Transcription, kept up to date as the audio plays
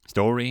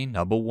Story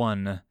number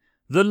 1.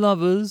 The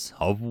Lovers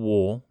of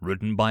War,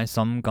 written by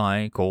some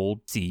guy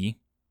called C.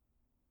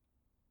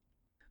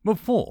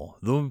 Before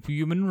the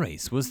human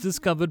race was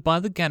discovered by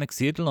the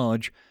galaxy at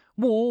large,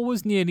 war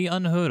was nearly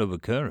unheard of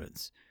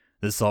occurrence.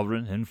 The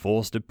sovereign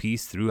enforced a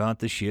peace throughout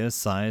the sheer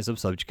size of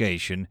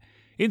subjugation.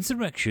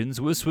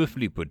 Insurrections were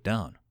swiftly put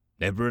down,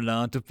 never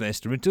allowed to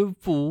fester into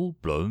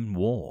full-blown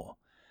war.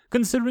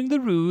 Considering the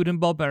rude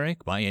and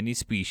barbaric by any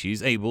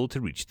species able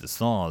to reach the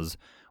stars,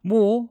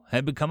 war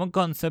had become a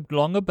concept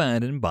long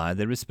abandoned by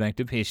their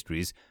respective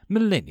histories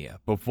millennia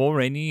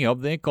before any of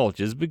their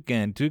cultures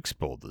began to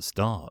explore the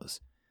stars.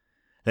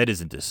 That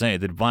isn't to say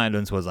that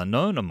violence was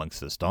unknown amongst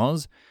the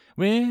stars.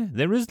 Where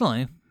there is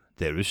life,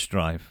 there is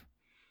strife.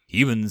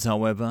 Humans,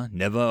 however,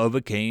 never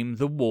overcame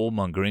the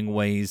warmongering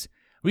ways.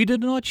 We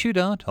did not shoot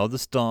out of the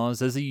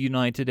stars as a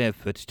united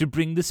effort to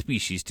bring the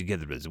species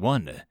together as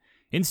one.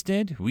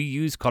 Instead, we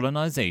use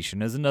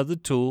colonization as another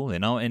tool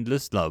in our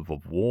endless love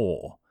of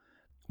war.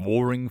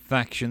 Warring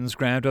factions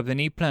grabbed up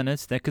any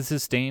planets that could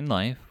sustain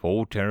life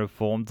or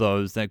terraformed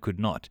those that could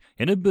not,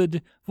 in a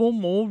bid for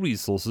more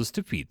resources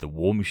to feed the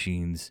war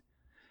machines.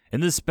 In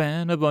the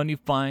span of only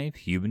 5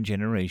 human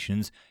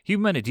generations,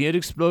 humanity had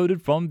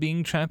exploded from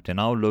being trapped in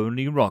our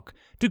lonely rock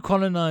to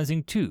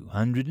colonizing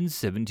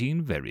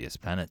 217 various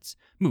planets,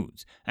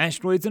 moons,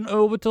 asteroids, and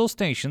orbital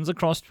stations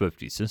across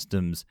 50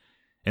 systems.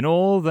 In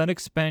all that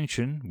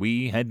expansion,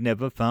 we had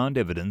never found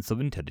evidence of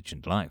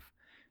intelligent life.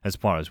 As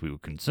far as we were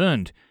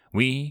concerned,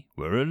 we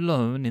were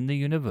alone in the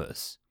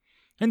universe.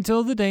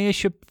 Until the day a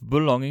ship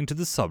belonging to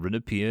the Sovereign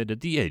appeared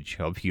at the edge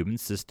of human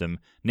system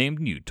named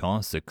New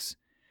Tarsix.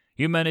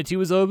 Humanity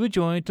was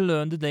overjoyed to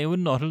learn that they were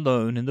not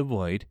alone in the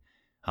void.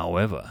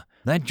 However,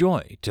 that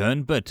joy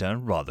turned bitter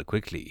rather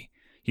quickly.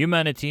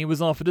 Humanity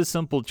was offered a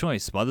simple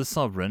choice by the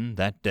Sovereign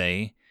that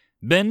day.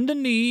 Bend a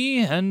knee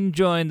and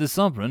join the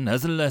Sovereign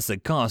as a lesser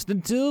caste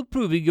until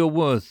proving your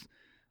worth,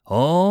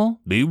 or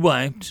be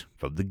wiped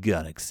from the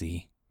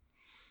galaxy.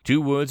 2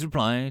 words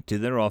replied to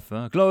their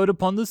offer glowed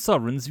upon the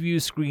Sovereign's view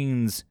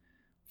screens.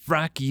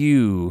 Frack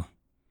you.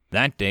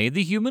 That day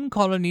the human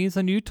colonies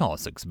on New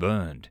Tarsix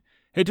burned.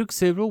 It took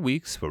several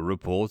weeks for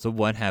reports of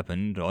what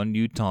happened on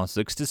New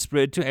Tarsix to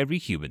spread to every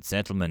human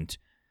settlement.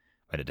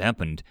 When it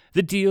happened,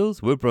 the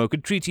deals were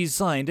broken, treaties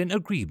signed, and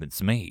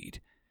agreements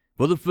made.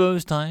 For the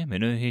first time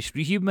in her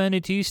history,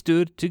 humanity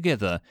stood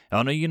together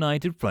on a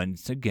united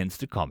front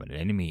against a common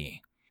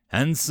enemy.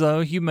 And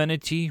so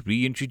humanity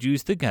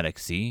reintroduced the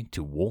galaxy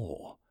to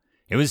war.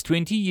 It was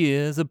 20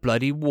 years of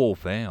bloody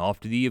warfare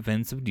after the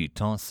events of New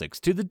Tarsix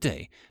to the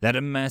day that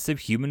a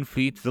massive human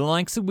fleet, the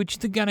likes of which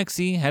the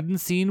galaxy hadn't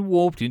seen,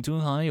 warped into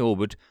high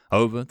orbit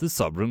over the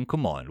Sovereign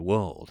Command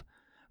world.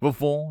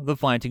 Before the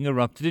fighting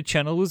erupted, a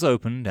channel was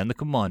opened and the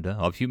commander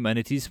of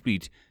humanity's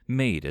fleet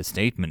made a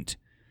statement.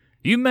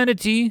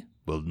 Humanity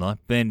will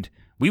not bend.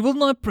 We will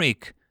not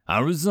break.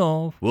 Our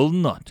resolve will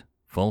not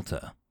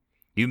falter.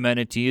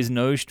 Humanity is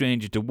no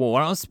stranger to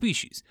war. Our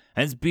species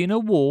has been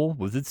at war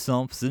with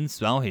itself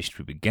since our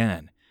history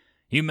began.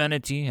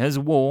 Humanity has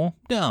war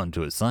down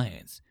to a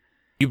science.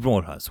 You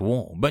brought us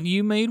war, but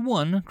you made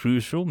one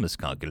crucial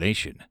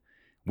miscalculation.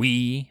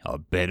 We are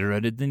better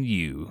at it than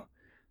you.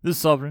 The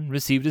Sovereign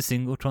received a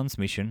single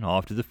transmission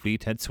after the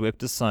fleet had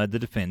swept aside the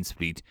defense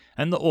fleet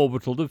and the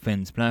orbital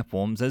defense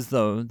platforms as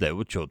though they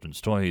were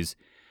children's toys.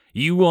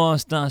 You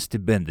asked us to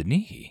bend the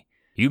knee.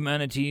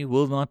 Humanity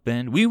will not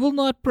bend. We will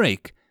not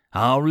break.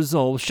 Our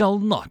resolve shall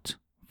not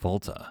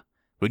falter.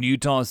 For New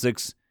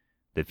Tarsix,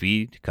 the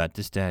feed cut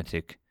to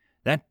static.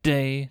 That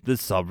day the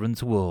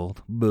Sovereign's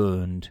world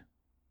burned.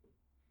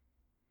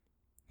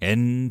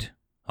 End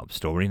of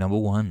story number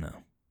 1.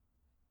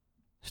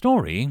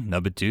 Story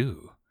number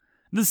 2.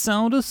 The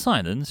Sound of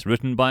Silence,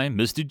 written by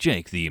Mr.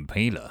 Jake the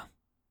Impaler.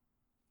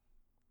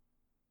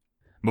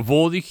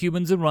 Before the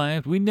humans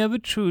arrived, we never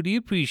truly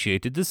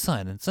appreciated the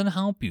silence and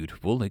how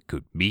beautiful it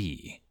could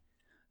be.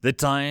 The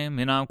time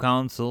in our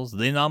councils,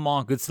 in our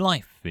markets,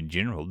 life in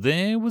general,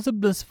 there was a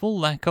blissful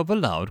lack of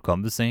loud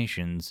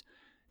conversations.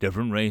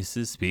 Different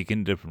races speak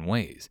in different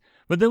ways,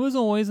 but there was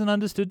always an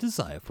understood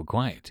desire for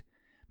quiet.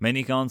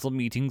 Many council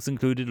meetings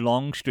included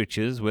long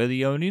stretches where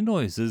the only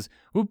noises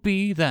would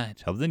be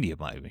that of the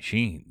nearby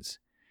machines.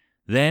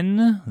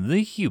 Then the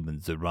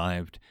humans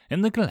arrived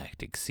in the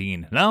galactic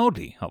scene,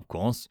 loudly, of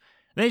course.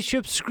 Their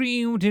ships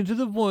screamed into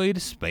the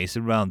void space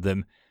around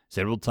them,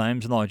 several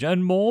times larger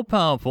and more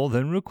powerful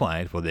than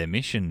required for their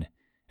mission.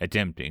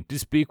 Attempting to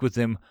speak with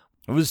them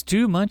was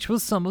too much for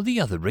some of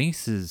the other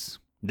races.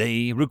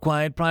 They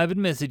required private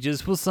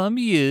messages for some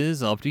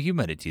years after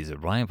humanity's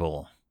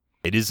arrival.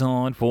 It is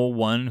hard for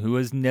one who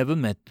has never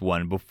met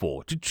one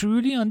before to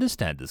truly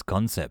understand this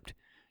concept.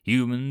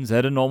 Humans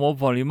at a normal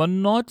volume are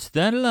not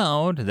that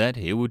loud that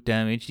it would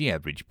damage the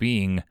average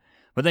being,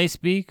 but they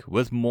speak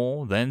with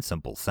more than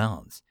simple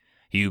sounds.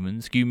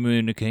 Humans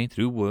communicate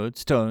through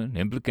words, tone,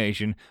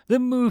 implication, the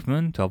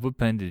movement of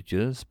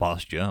appendages,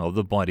 posture of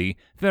the body,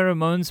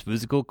 pheromones,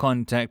 physical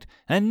contact,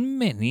 and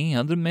many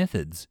other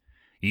methods.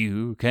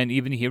 You can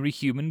even hear a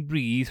human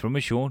breathe from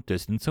a short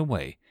distance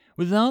away,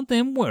 without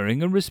them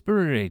wearing a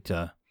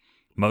respirator.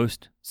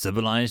 Most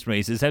civilized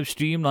races have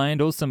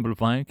streamlined or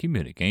simplified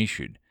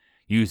communication,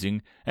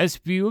 using as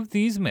few of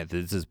these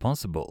methods as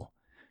possible.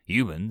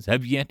 Humans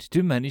have yet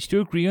to manage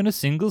to agree on a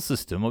single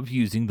system of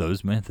using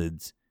those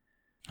methods.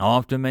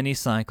 After many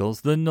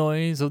cycles, the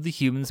noise of the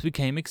humans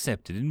became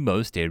accepted in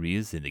most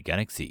areas in the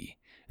galaxy.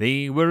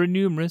 They were a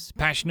numerous,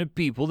 passionate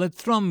people that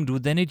thrummed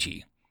with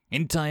energy.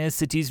 Entire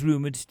cities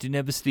rumored to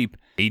never sleep,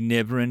 a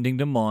never-ending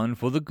demand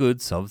for the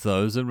goods of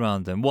those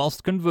around them,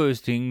 whilst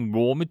converting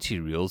raw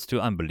materials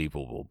to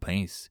unbelievable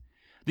pace.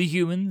 The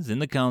humans in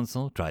the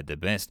council tried their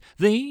best.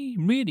 They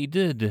really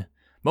did.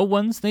 But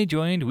once they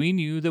joined, we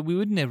knew that we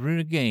would never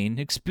again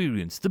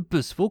experience the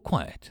blissful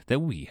quiet that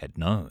we had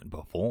known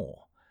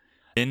before.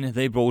 Then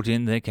they brought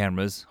in their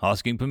cameras,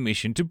 asking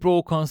permission to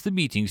broadcast the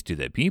meetings to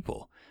their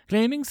people,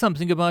 claiming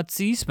something about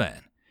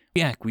C-SPAN.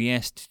 We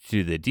acquiesced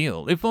to the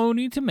deal, if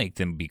only to make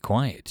them be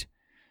quiet.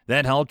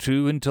 That held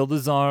true until the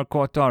Zar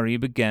Qatari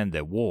began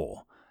their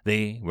war.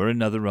 They were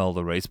another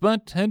elder race,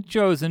 but had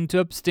chosen to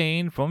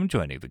abstain from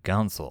joining the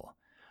council.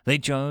 They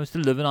chose to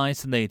live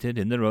isolated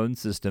in their own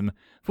system,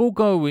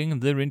 foregoing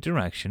their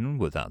interaction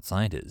with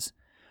outsiders.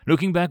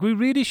 Looking back, we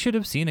really should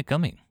have seen it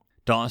coming.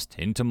 Tossed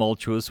in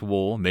tumultuous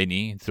war,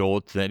 many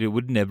thought that it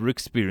would never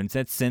experience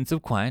that sense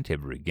of quiet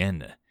ever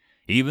again,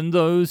 even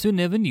those who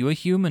never knew a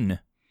human.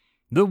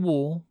 The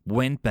war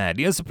went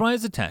badly, a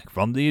surprise attack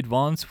from the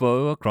advanced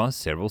foe across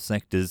several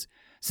sectors.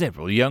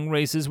 Several young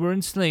races were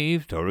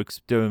enslaved or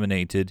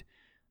exterminated.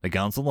 The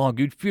council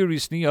argued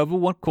furiously over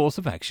what course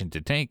of action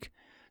to take.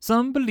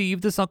 Some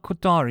believed the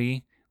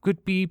Qatari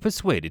could be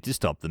persuaded to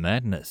stop the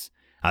madness.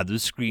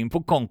 Others screamed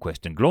for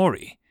conquest and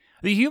glory.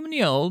 The human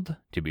yelled.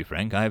 To be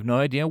frank, I have no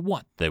idea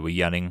what they were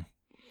yelling.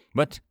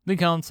 But the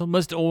council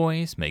must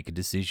always make a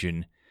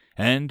decision,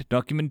 and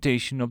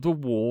documentation of the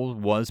war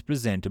was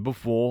presented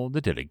before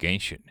the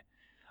delegation.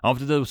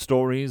 After the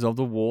stories of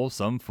the war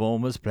some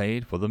film was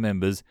played for the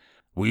members,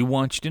 we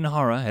watched in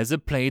horror as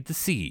it played the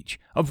siege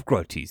of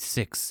Grotes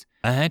 6,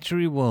 a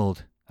hatchery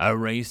world. Our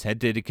race had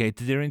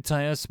dedicated their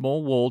entire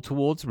small world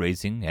towards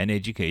raising and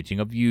educating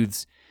of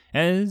youths,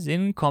 as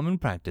in common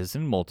practice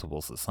in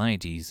multiple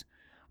societies.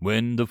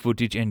 When the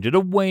footage ended, a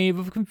wave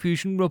of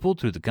confusion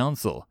rippled through the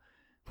council.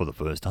 For the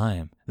first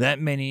time that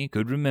many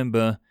could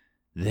remember,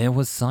 there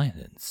was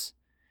silence.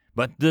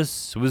 But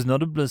this was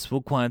not a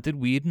blissful quiet that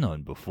we had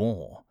known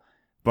before.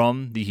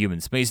 From the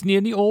human space,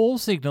 nearly all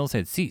signals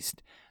had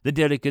ceased. The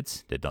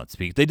delegates did not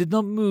speak, they did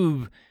not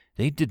move,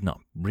 they did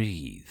not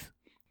breathe.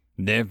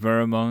 Their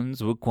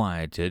pheromones were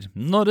quieted,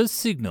 not a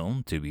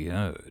signal to be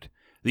heard.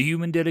 The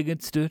human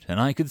delegate stood, and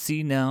I could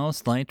see now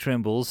slight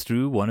trembles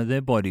through one of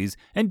their bodies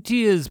and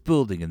tears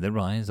building in their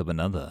eyes of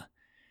another.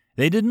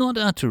 They did not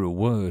utter a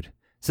word,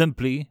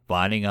 simply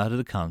filing out of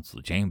the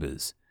council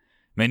chambers.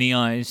 Many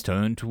eyes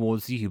turned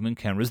towards the human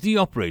cameras. The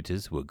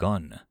operators were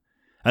gone.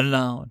 A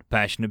loud,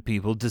 passionate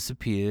people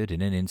disappeared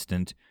in an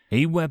instant.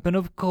 A weapon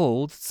of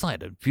cold,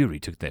 silent fury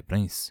took their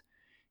place.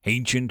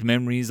 Ancient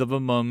memories of a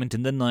moment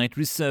in the night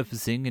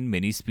resurfacing in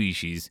many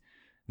species.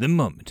 The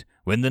moment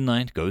when the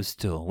night goes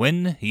still,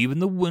 when even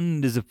the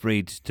wind is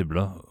afraid to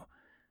blow.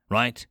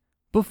 Right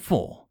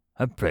before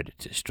a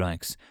predator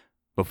strikes.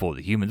 Before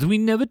the humans, we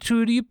never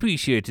truly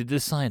appreciated the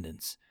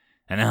silence,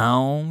 and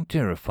how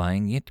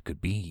terrifying it could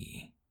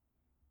be.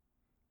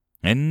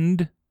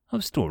 End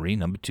of story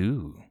number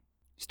 2.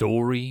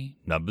 Story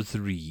number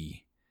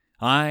 3.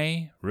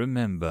 I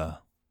Remember.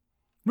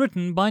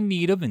 Written by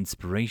Need of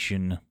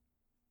Inspiration.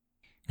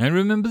 I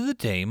remember the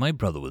day my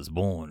brother was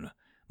born.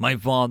 My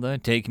father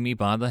taking me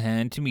by the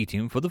hand to meet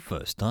him for the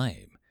first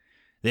time.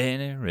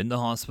 There, in the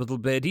hospital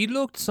bed, he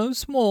looked so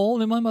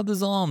small in my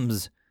mother's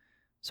arms,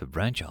 so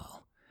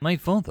fragile. My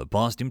father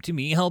passed him to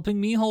me,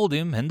 helping me hold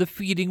him, and the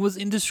feeling was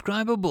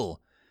indescribable.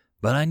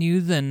 But I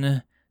knew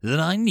then that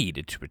I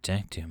needed to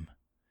protect him.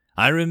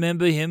 I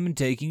remember him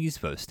taking his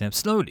first step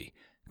slowly,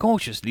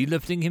 cautiously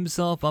lifting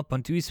himself up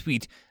onto his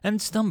feet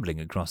and stumbling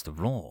across the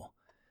floor.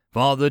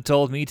 Father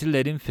told me to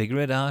let him figure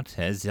it out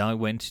as I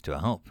went to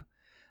help.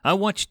 I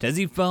watched as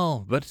he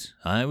fell, but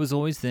I was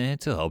always there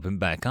to help him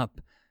back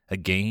up,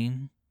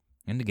 again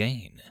and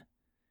again.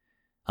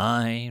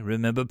 I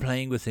remember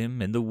playing with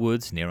him in the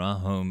woods near our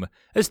home,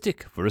 a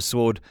stick for a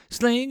sword,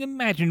 slaying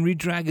imaginary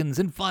dragons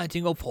and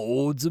fighting off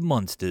hordes of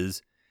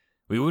monsters.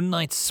 We were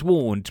knights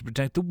sworn to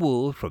protect the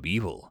world from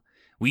evil.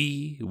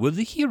 We were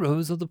the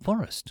heroes of the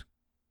forest.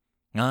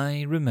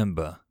 I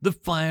remember the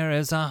fire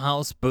as our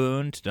house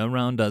burned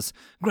around us,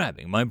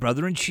 grabbing my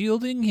brother and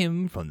shielding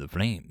him from the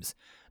flames.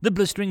 The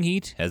blistering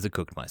heat as it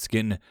cooked my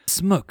skin,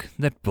 smoke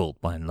that filled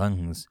my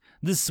lungs,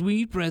 the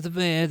sweet breath of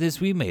air as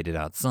we made it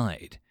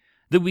outside.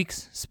 The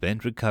weeks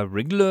spent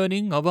recovering,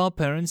 learning of our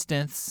parents'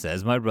 deaths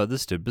as my brother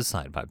stood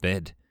beside my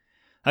bed.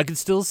 I could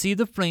still see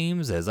the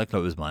flames as I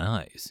closed my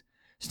eyes,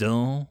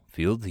 still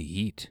feel the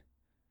heat.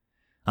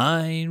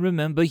 I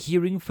remember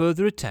hearing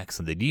further attacks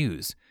on the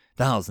news,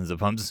 thousands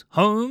of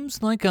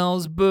homes like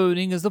ours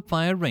burning as the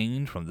fire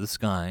rained from the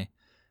sky.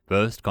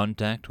 First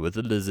contact with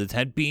the lizards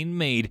had been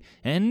made,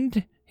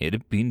 and it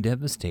had been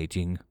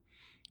devastating.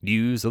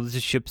 News of the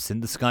ships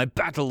in the sky,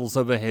 battles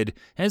overhead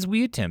as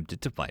we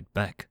attempted to fight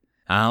back.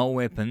 Our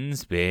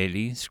weapons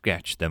barely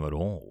scratched them at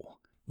all.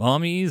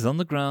 Armies on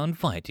the ground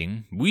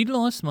fighting. We'd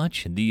lost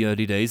much in the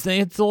early days. They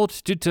had thought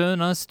to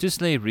turn us to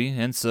slavery,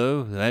 and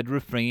so had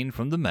refrained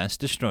from the mass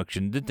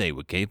destruction that they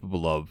were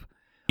capable of.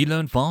 We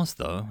learned fast,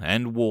 though,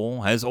 and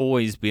war has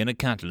always been a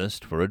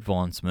catalyst for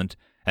advancement.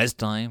 As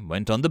time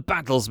went on, the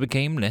battles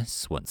became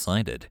less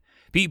one-sided.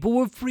 People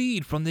were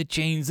freed from their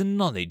chains, and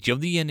knowledge of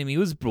the enemy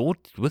was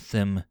brought with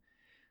them.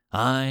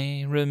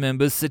 I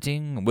remember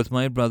sitting with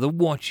my brother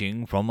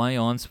watching from my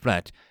aunt's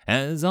flat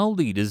as our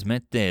leaders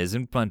met theirs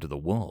in front of the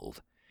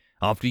world.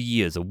 After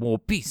years of war,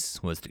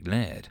 peace was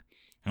declared.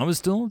 I was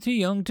still too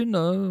young to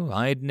know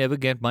I'd never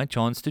get my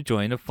chance to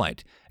join a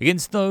fight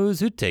against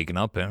those who'd taken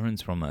our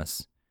parents from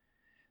us.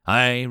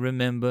 I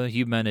remember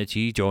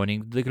humanity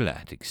joining the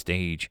galactic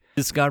stage,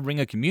 discovering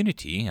a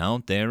community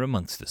out there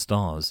amongst the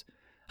stars.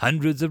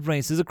 Hundreds of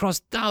races across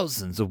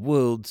thousands of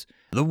worlds.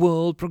 The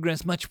world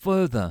progressed much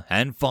further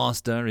and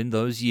faster in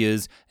those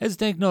years as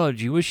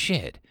technology was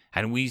shared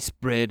and we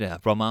spread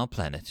from our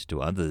planet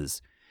to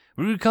others.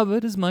 We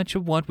recovered as much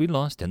of what we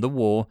lost in the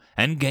war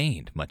and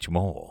gained much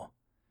more.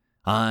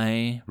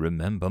 I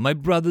remember my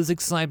brother's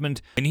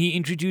excitement when he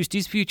introduced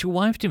his future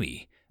wife to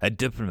me, a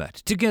diplomat.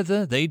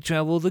 Together they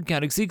traveled the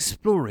galaxy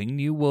exploring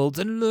new worlds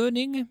and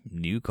learning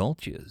new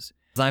cultures.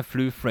 As I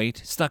flew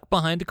freight, stuck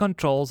behind the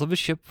controls of a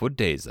ship for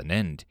days on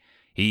end.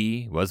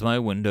 He was my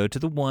window to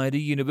the wider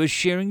universe,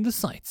 sharing the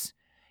sights.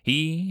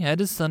 He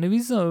had a son of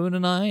his own,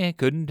 and I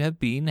couldn't have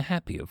been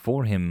happier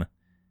for him.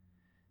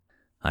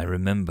 I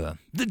remember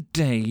the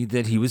day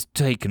that he was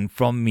taken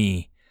from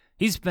me,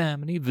 his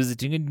family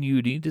visiting a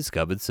newly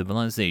discovered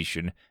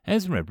civilization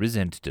as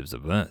representatives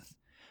of Earth.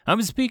 I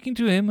was speaking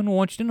to him and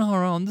watched in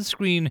horror on the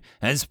screen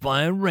as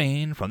fire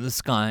rained from the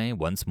sky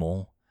once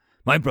more.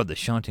 My brother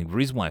shouting for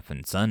his wife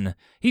and son.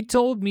 He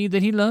told me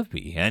that he loved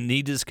me and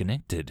he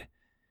disconnected.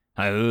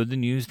 I heard the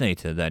news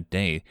later that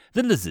day.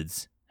 The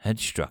lizards had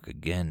struck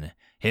again,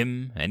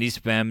 him and his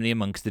family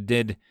amongst the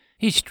dead.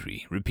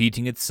 History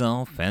repeating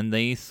itself, and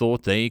they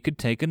thought they could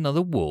take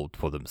another world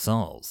for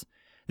themselves.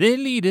 Their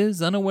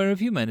leaders, unaware of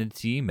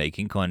humanity,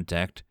 making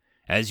contact.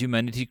 As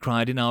humanity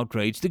cried in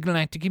outrage, the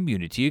galactic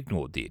community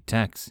ignored the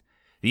attacks.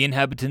 The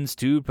inhabitants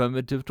too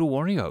primitive to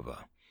worry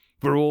over.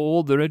 For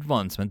all their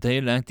advancement,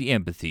 they lacked the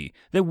empathy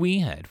that we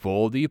had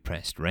for the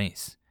oppressed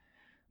race.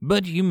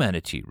 But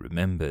humanity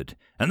remembered,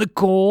 and the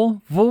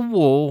call for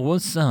war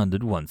was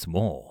sounded once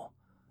more.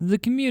 The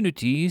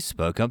community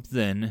spoke up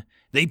then.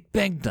 They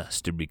begged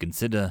us to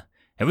reconsider.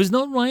 It was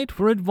not right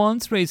for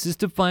advanced races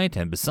to fight,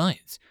 and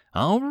besides,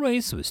 our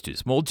race was too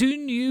small, too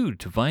new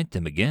to fight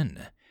them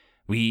again.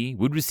 We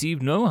would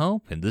receive no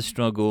help in the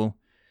struggle.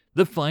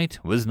 The fight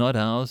was not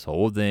ours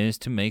or theirs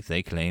to make,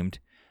 they claimed,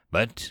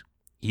 but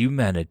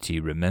humanity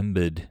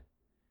remembered.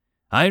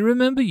 I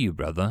remember you,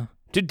 brother.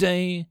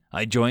 Today,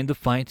 I joined the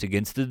fight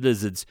against the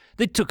lizards.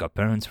 They took our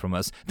parents from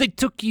us. They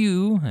took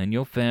you and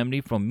your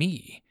family from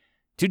me.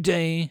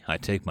 Today, I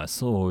take my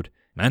sword,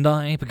 and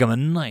I become a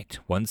knight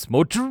once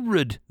more to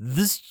rid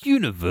this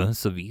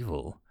universe of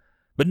evil.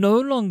 But no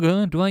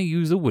longer do I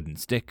use a wooden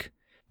stick.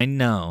 I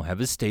now have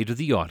a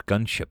state-of-the-art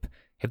gunship.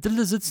 If the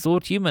lizards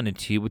thought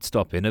humanity would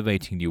stop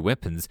innovating new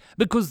weapons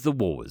because the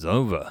war was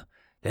over,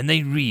 then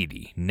they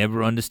really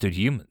never understood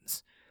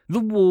humans. The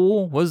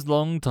war was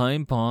long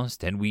time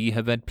past, and we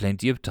have had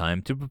plenty of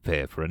time to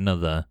prepare for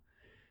another.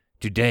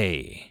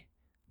 Today,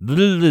 the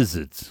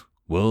lizards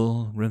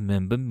will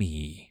remember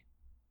me.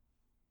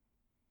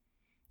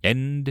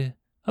 End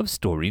of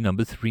story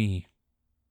number 3.